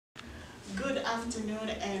afternoon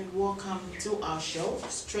and welcome to our show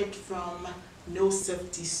straight from No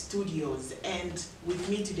Safety Studios. And with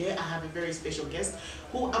me today I have a very special guest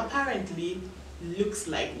who apparently looks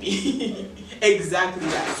like me. Exactly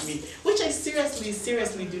like me, which I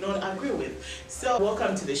seriously do not agree with. So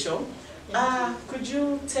welcome to the show. Could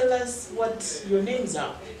you tell us what your names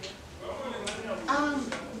are?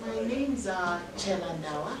 My names are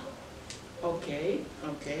Ndawa. Okay.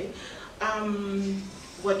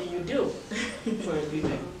 What do you do for a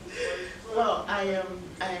living? Well, I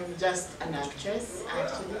am just an actress.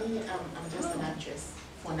 Actually, I'm just an actress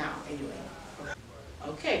for now, anyway.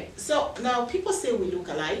 Okay. So now people say we look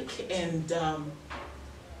alike, and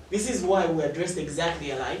this is why we're dressed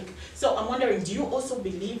exactly alike. So I'm wondering, do you also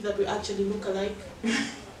believe that we actually look alike?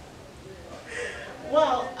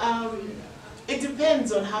 Well, it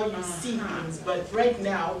depends on how you see things, but right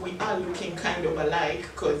now we are looking kind of alike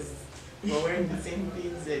because we're wearing the same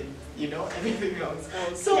things and everything else.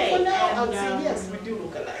 Okay. So for now, I would say yes, we do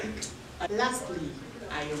look alike. Lastly,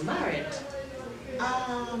 are you married?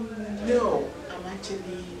 No, I'm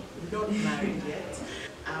actually not married yet.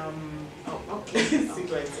 Okay.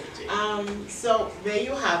 So there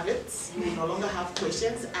you have it. You will no longer have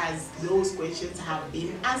questions as those questions have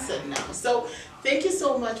been answered now. So thank you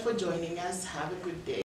so much for joining us. Have a good day.